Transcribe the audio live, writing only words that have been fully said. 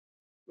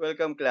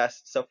Welcome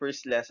class sa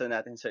first lesson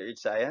natin sa Earth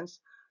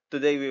Science.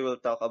 Today we will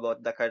talk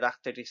about the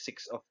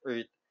characteristics of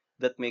Earth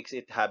that makes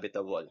it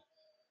habitable.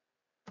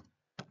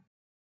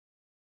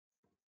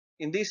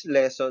 In this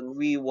lesson,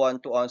 we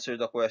want to answer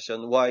the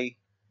question why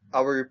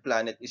our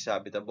planet is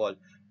habitable.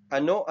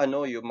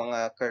 Ano-ano yung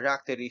mga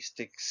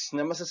characteristics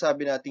na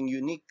masasabi nating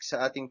unique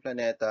sa ating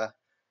planeta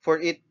for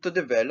it to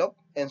develop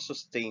and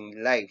sustain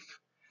life.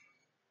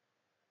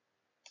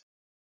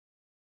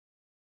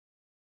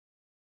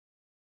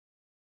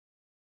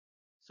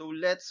 So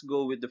let's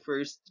go with the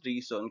first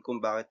reason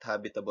kung bakit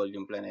habitable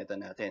yung planeta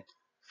natin.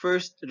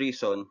 First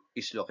reason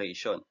is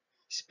location.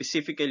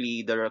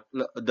 Specifically, the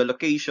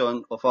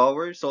location of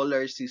our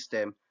solar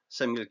system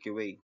sa Milky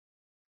Way.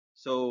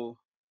 So,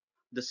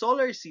 the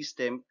solar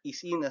system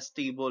is in a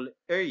stable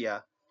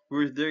area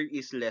where there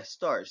is less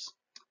stars.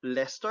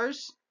 Less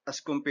stars as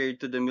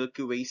compared to the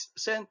Milky Way's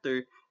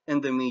center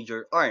and the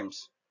major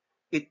arms.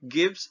 It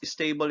gives a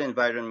stable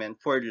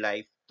environment for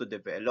life to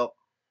develop.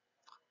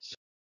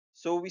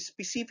 So we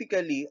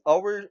specifically,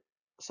 our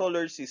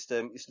solar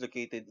system is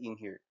located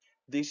in here.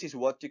 This is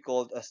what we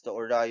called as the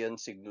Orion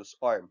Cygnus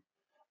Arm.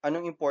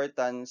 Anong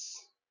importance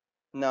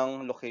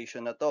ng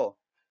location na to?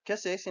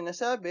 Kasi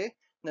sinasabi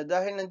na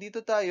dahil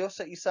nandito tayo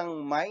sa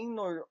isang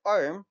minor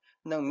arm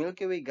ng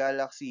Milky Way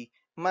galaxy,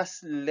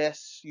 mas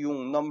less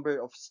yung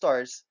number of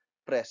stars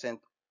present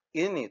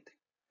in it.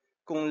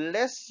 Kung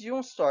less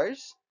yung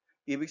stars,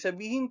 ibig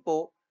sabihin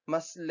po,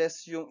 mas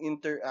less yung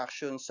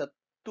interaction sa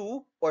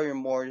two or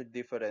more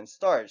different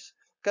stars.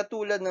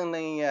 Katulad ng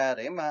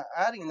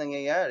maaaring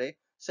nangyayari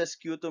sa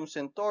Scutum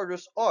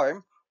Centaurus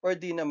arm or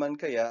di naman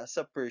kaya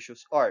sa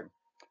Perseus arm.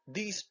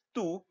 These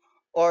two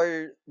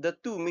are the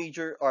two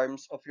major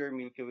arms of your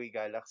Milky Way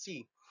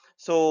galaxy.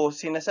 So,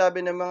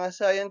 sinasabi ng mga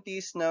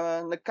scientists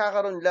na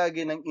nagkakaroon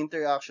lagi ng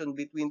interaction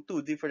between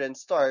two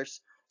different stars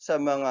sa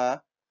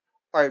mga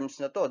arms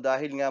na to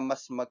dahil nga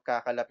mas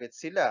magkakalapit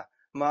sila.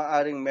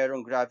 Maaaring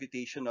merong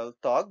gravitational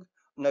tug,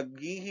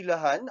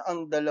 naghihilahan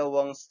ang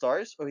dalawang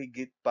stars o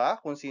higit pa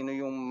kung sino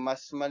yung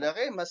mas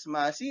malaki, mas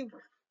massive.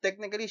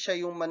 Technically, siya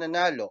yung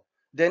mananalo.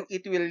 Then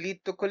it will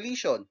lead to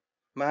collision.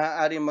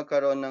 Maaaring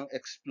magkaroon ng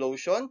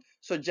explosion.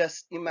 So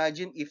just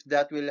imagine if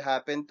that will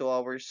happen to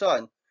our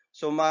sun.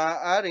 So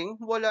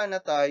maaaring wala na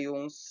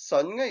tayong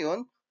sun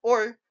ngayon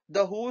or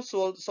the whole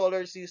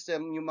solar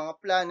system, yung mga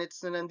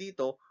planets na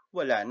nandito,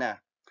 wala na.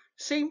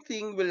 Same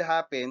thing will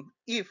happen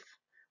if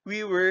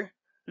we were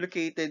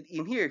located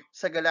in here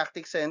sa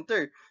galactic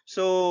center.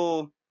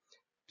 So,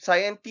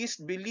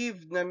 scientists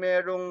believe na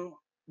merong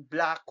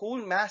black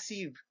hole,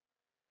 massive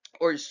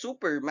or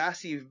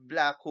supermassive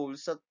black hole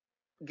sa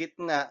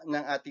gitna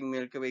ng ating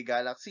Milky Way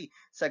galaxy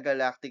sa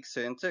galactic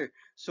center.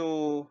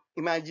 So,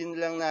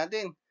 imagine lang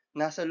natin,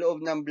 nasa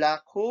loob ng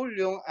black hole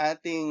yung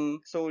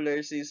ating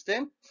solar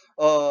system.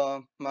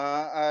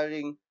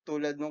 Maaaring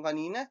tulad nung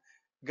kanina,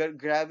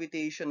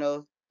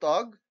 gravitational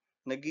tug,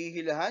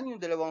 naghihilahan yung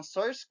dalawang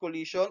stars,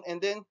 collision, and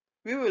then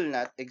we will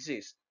not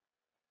exist.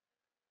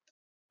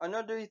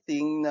 Another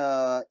thing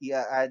na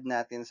i-add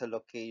natin sa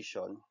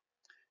location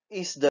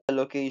is the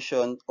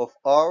location of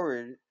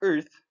our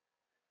Earth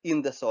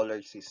in the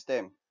solar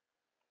system.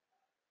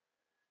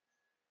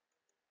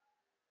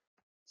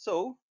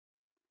 So,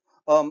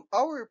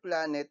 our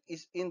planet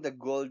is in the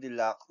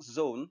Goldilocks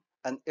zone,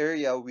 an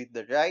area with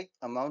the right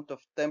amount of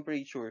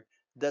temperature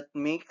that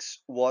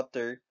makes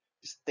water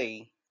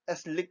stay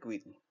as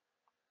liquid.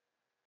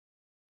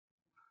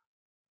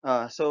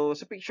 So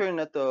sa picture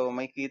na to,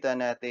 makikita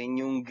natin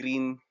yung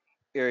green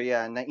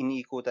area na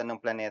iniikutan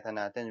ng planeta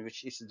natin,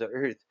 which is the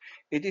Earth.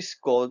 It is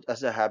called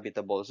as a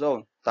habitable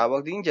zone.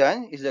 Tawag din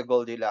dyan is the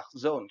Goldilocks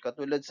zone.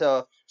 Katulad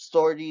sa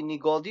story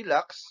ni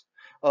Goldilocks,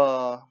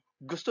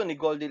 gusto ni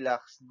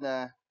Goldilocks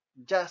na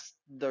just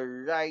the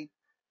right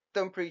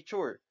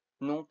temperature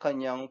nung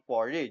kanyang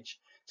porridge.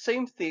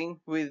 Same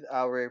thing with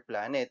our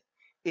planet.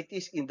 It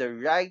is in the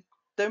right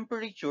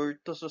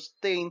temperature to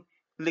sustain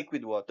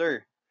liquid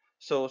water.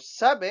 So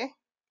sabi,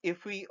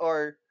 if we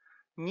are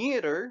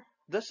nearer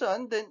the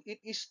sun, then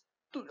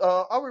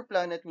our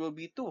planet will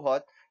be too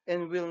hot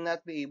and will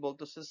not be able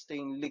to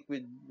sustain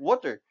liquid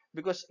water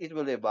because it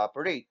will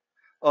evaporate.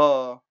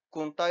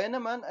 Kung tayo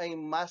naman ay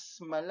mas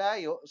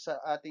malayo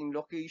sa ating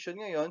location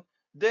ngayon,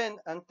 then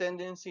ang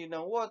tendency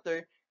ng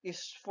water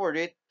is for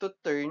it to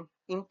turn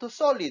into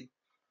solid,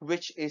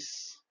 which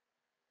is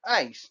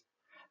ice.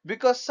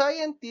 Because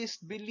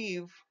scientists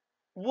believe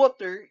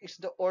water is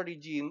the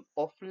origin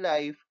of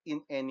life in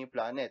any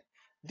planet.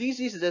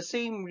 This is the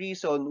same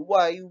reason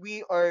why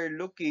we are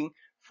looking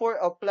for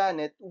a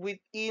planet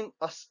within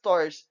a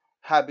star's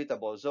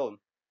habitable zone.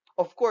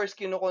 Of course,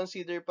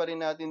 kino-consider pa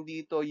rin natin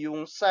dito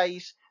yung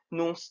size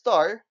ng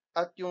star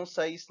at yung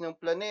size ng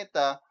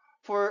planeta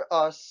for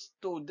us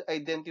to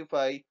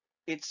identify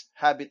its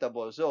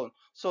habitable zone.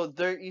 So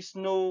there is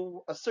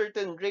no a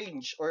certain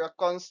range or a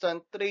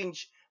constant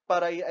range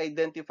para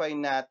i-identify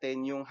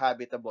natin yung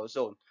habitable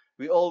zone.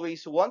 We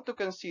always want to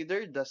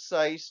consider the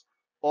size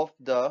of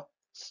the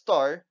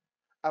star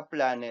a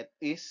planet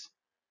is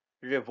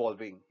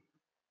revolving.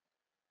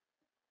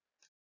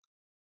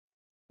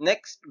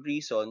 Next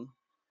reason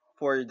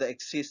for the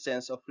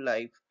existence of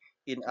life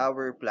in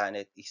our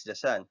planet is the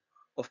sun.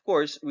 Of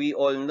course, we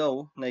all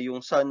know na yung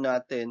sun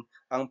natin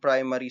ang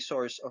primary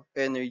source of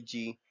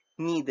energy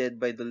needed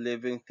by the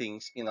living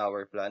things in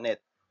our planet.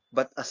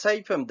 But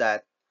aside from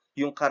that,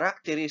 yung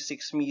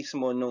characteristics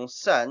mismo ng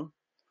sun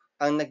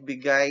ang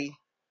nagbigay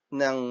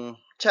ng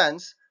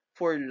chance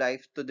for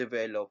life to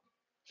develop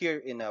here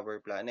in our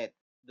planet.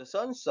 The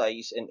sun's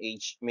size and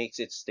age makes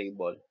it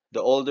stable.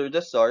 The older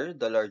the star,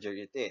 the larger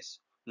it is.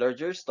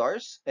 Larger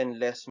stars and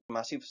less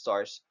massive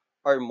stars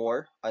are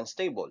more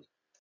unstable.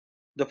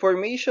 The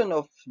formation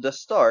of the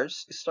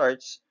stars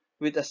starts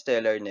with a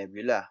stellar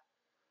nebula.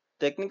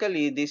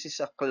 Technically, this is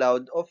a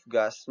cloud of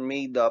gas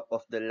made up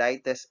of the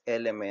lightest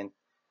element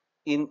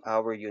in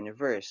our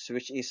universe,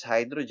 which is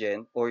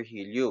hydrogen or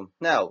helium.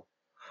 Now,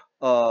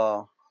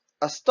 uh,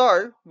 a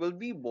star will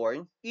be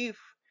born if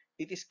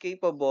it is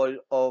capable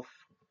of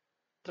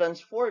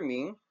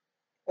transforming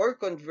or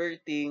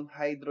converting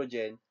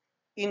hydrogen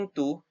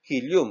into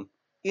helium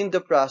in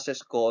the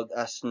process called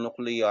as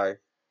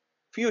nuclear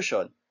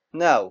fusion.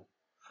 Now,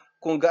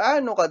 kung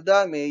gaano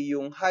kadami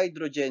yung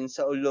hydrogen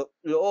sa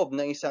loob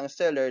ng isang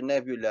stellar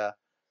nebula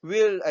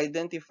will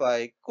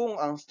identify kung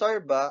ang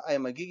star ba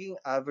ay magiging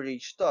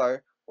average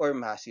star or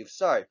massive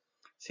star.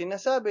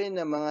 Sinasabi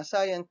ng mga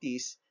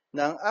scientists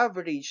na ang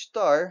average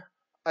star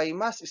ay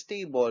mas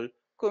stable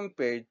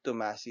compared to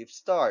massive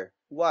star.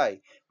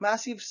 Why?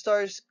 Massive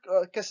stars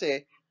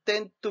kasi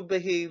tend to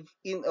behave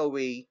in a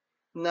way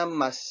na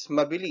mas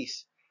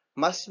mabilis.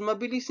 Mas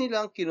mabilis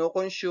nilang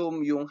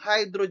kinoconsume yung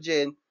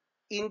hydrogen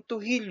into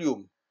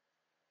helium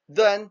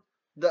than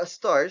the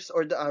stars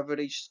or the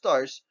average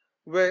stars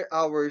where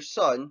our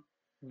sun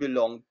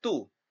belong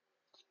to.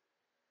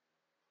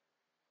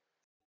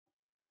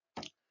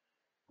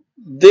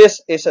 This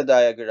is a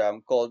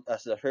diagram called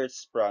as the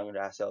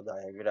Hertzsprung-Russell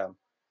diagram.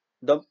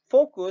 The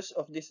focus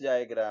of this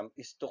diagram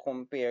is to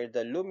compare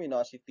the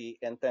luminosity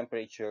and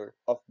temperature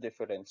of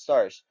different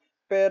stars.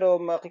 Pero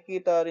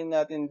makikita rin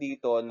natin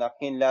dito na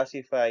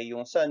kinlassify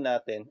yung sun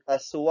natin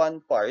as one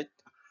part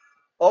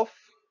of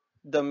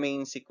the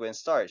main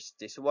sequence stars.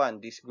 This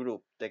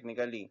group,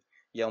 technically.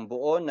 Yung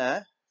buo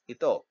na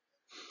ito.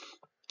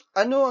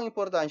 Ano ang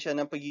importansya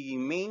ng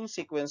pagiging main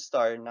sequence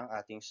star ng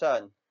ating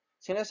sun?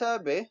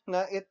 Sinasabi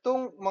na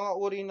itong mga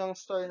uri ng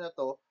star na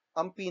to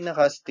ang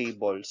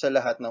pinaka-stable sa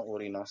lahat ng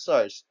uri ng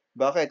stars.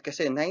 Bakit?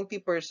 Kasi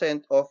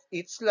 90% of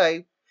its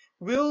life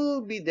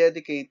will be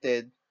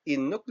dedicated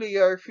in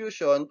nuclear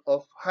fusion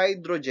of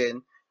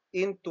hydrogen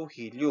into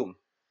helium.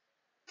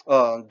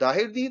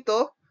 Dahil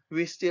dito,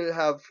 we still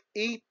have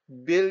 8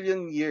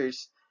 billion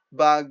years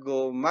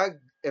bago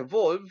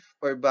mag-evolve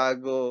or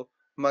bago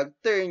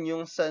mag-turn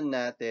yung sun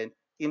natin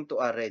into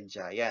a red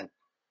giant.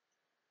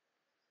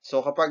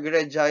 So kapag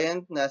red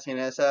giant na,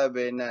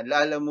 sinasabi na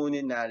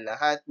lalamunin na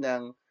lahat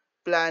ng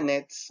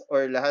planets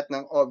or lahat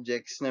ng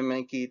objects na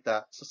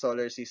makikita sa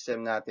solar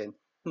system natin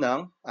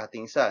ng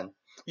ating sun.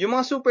 Yung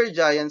mga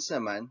supergiants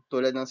naman,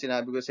 tulad ng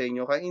sinabi ko sa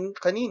inyo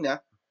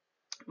kanina,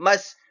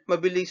 mas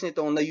mabilis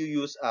nitong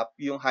na-use up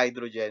yung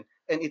hydrogen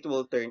and it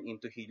will turn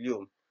into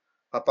helium.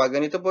 Kapag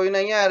ganito po yung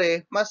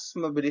nangyari, mas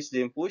mabilis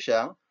din po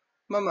siyang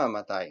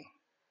mamamatay.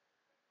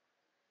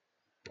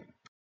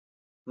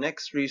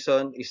 Next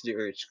reason is the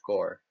Earth's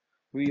core.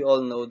 We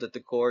all know that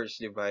the core is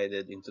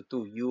divided into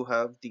two. You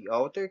have the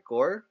outer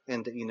core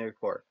and the inner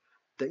core.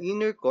 The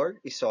inner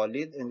core is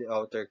solid and the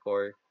outer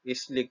core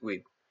is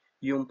liquid.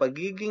 Yung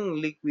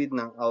pagiging liquid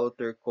ng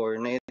outer core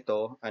na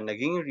ito ang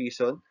naging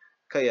reason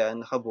kaya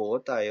nakabuo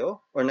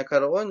tayo or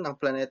nagkaroon ng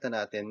planeta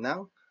natin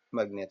ng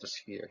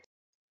magnetosphere.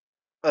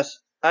 As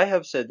I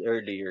have said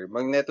earlier,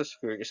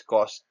 magnetosphere is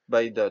caused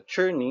by the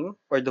churning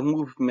or the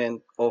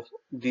movement of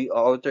the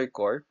outer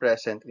core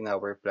present in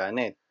our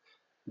planet.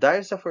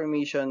 Dahil sa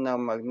formation ng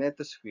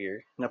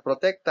magnetosphere na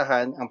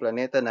protektahan ang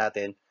planeta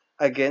natin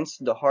against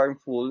the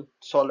harmful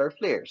solar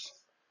flares.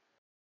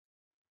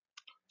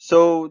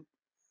 So,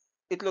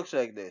 it looks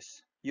like this.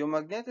 Yung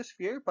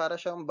magnetosphere para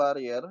siyang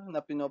barrier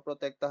na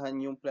pinoprotektahan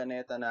yung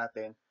planeta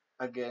natin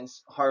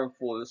against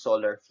harmful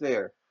solar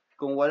flare.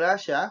 Kung wala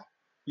siya,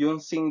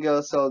 yung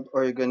single-celled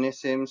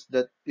organisms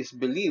that is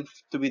believed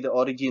to be the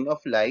origin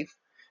of life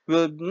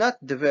will not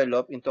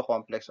develop into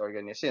complex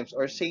organisms.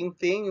 Or same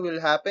thing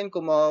will happen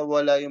kung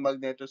mawawala yung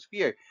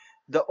magnetosphere.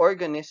 The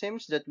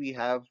organisms that we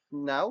have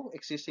now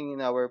existing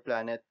in our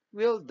planet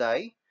will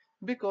die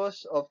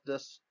because of the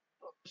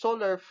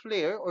solar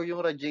flare or yung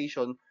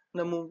radiation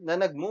na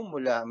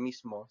nagmumula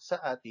mismo sa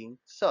ating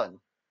sun.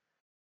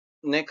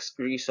 Next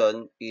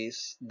reason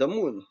is the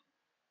moon.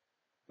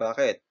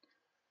 Bakit?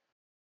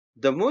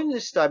 The moon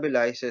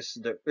stabilizes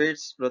the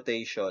Earth's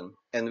rotation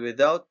and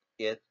without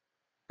it,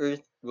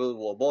 Earth will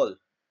wobble.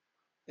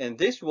 And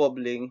this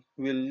wobbling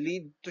will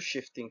lead to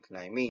shifting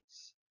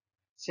climates.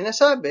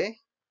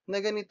 Sinasabi na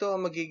ganito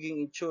ang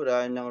magiging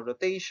itsura ng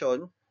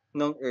rotation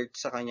ng Earth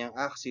sa kanyang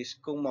axis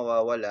kung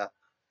mawawala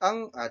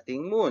ang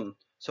ating moon.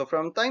 So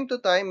from time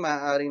to time,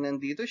 maaaring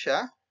nandito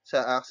siya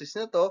sa axis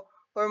na to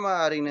or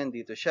maaaring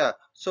nandito siya.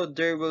 So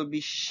there will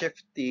be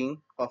shifting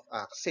of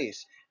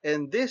axis.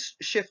 And this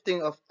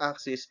shifting of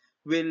axis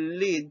will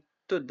lead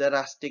to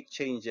drastic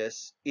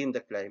changes in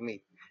the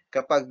climate.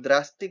 Kapag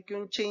drastic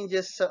yung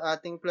changes sa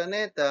ating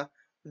planeta,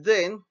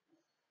 then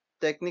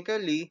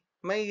technically,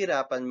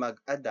 mahihirapan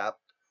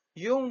mag-adapt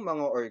yung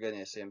mga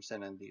organisms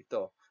na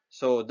nandito.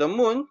 So, the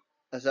moon,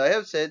 as I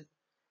have said,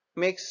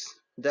 makes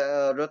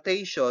the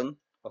rotation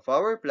of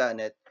our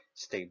planet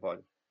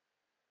stable.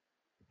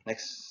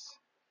 Next,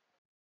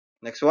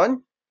 next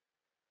one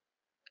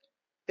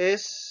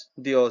is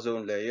the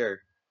ozone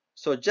layer.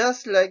 So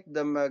just like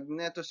the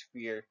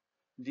magnetosphere,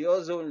 the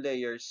ozone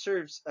layer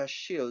serves as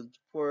shield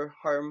for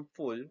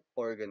harmful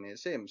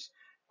organisms.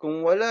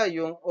 Kung wala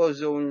yung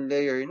ozone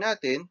layer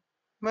natin,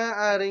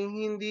 maaaring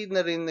hindi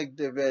na rin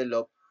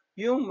nag-develop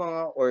yung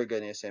mga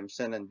organisms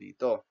na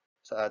nandito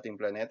sa ating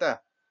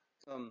planeta.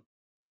 Um,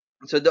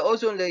 so the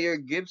ozone layer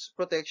gives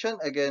protection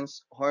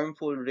against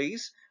harmful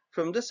rays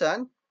from the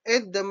sun,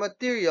 and the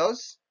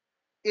materials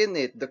in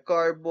it, the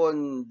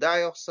carbon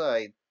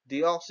dioxide,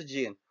 the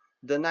oxygen,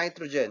 the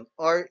nitrogen,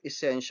 are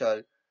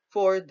essential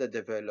for the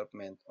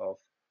development of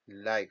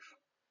life.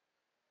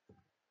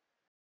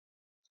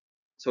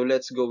 So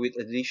let's go with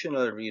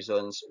additional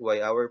reasons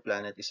why our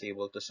planet is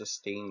able to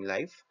sustain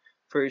life.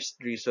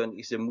 First reason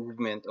is the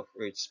movement of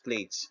Earth's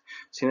plates.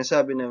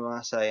 Sinasabi ng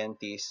mga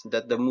scientists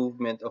that the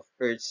movement of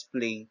Earth's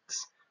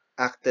plates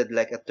acted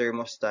like a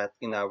thermostat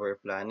in our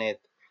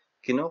planet.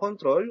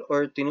 Kinokontrol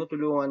or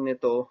tinutulungan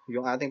nito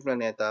yung ating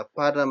planeta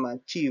para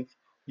ma-achieve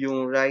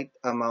yung right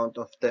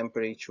amount of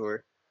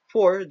temperature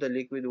for the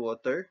liquid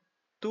water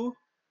to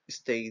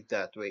stay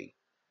that way.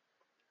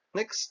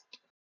 Next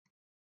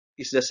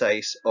is the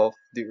size of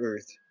the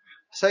Earth.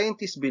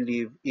 Scientists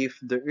believe if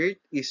the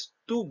Earth is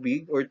too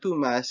big or too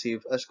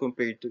massive as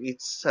compared to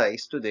its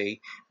size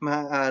today,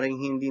 maaaring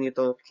hindi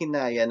nito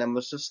kinaya na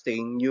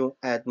masustain yung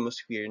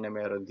atmosphere na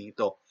meron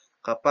dito.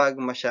 Kapag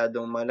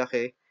masyadong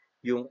malaki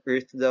yung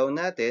Earth daw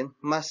natin,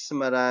 mas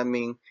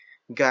maraming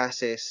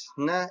gases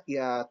na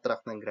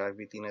i-attract ng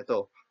gravity na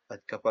to.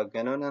 At kapag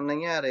ganun ang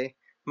nangyari,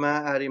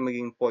 maaari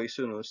maging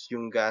poisonous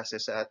yung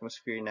gases sa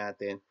atmosphere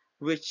natin,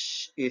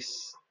 which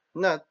is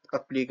not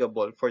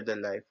applicable for the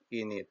life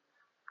in it.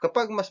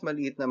 Kapag mas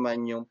maliit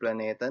naman yung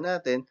planeta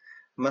natin,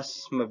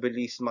 mas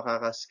mabilis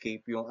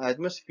makaka-escape yung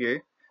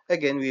atmosphere.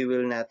 Again, we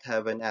will not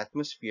have an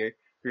atmosphere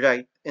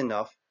right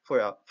enough for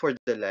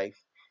the life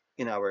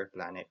in our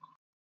planet.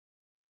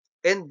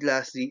 And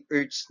lastly,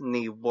 Earth's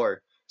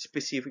neighbor,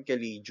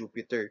 specifically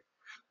Jupiter.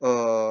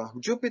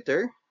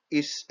 Jupiter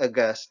is a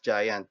gas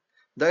giant.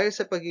 Dahil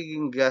sa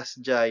pagiging gas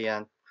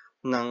giant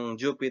ng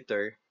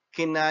Jupiter,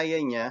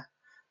 kinaya niya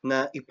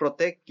na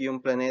i-protect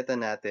yung planeta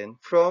natin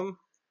from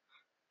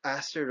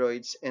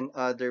asteroids and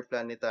other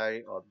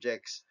planetary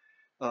objects.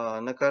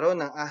 Nagkaroon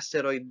ng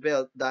asteroid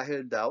belt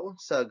dahil daw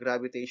sa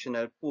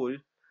gravitational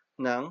pull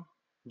ng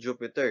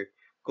Jupiter.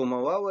 Kung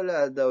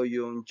mawawala daw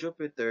yung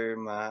Jupiter,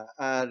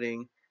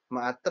 maaaring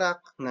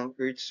ma-attract ng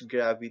Earth's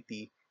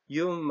gravity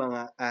yung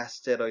mga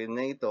asteroid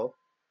na ito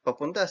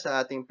papunta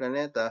sa ating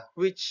planeta,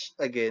 which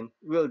again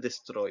will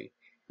destroy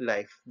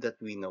life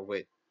that we know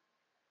it.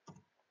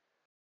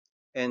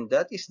 And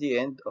that is the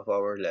end of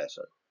our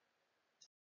lesson.